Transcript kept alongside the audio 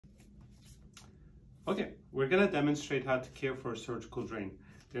Okay, we're going to demonstrate how to care for a surgical drain.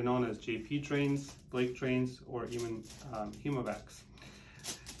 They're known as JP drains, Blake drains, or even hemovacs.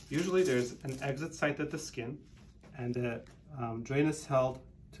 Usually there's an exit site at the skin, and the drain is held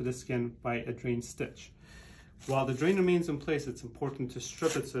to the skin by a drain stitch. While the drain remains in place, it's important to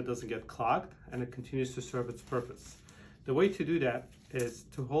strip it so it doesn't get clogged and it continues to serve its purpose. The way to do that is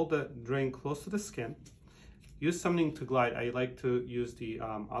to hold the drain close to the skin. Use something to glide. I like to use the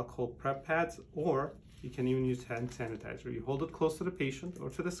alcohol prep pads, or you can even use hand sanitizer. You hold it close to the patient or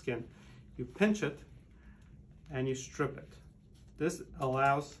to the skin, you pinch it, and you strip it. This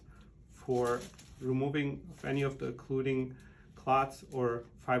allows for removing any of the occluding clots or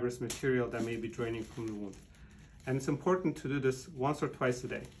fibrous material that may be draining from the wound. And it's important to do this once or twice a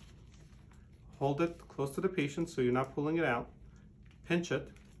day. Hold it close to the patient so you're not pulling it out, pinch it,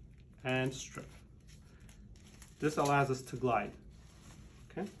 and strip. This allows us to glide,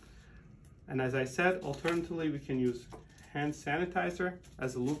 okay? And as I said, alternatively, we can use hand sanitizer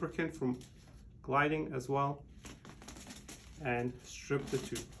as a lubricant from gliding as well, and strip the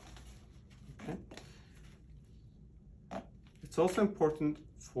tube, okay? It's also important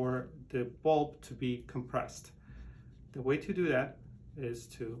for the bulb to be compressed. The way to do that is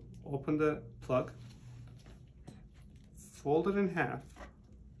to open the plug, fold it in half,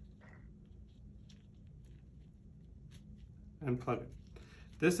 and plug it.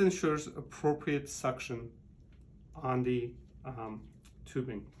 This ensures appropriate suction on the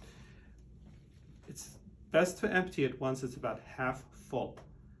tubing. It's best to empty it once it's about half full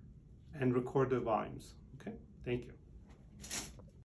and record the volumes. Okay, thank you.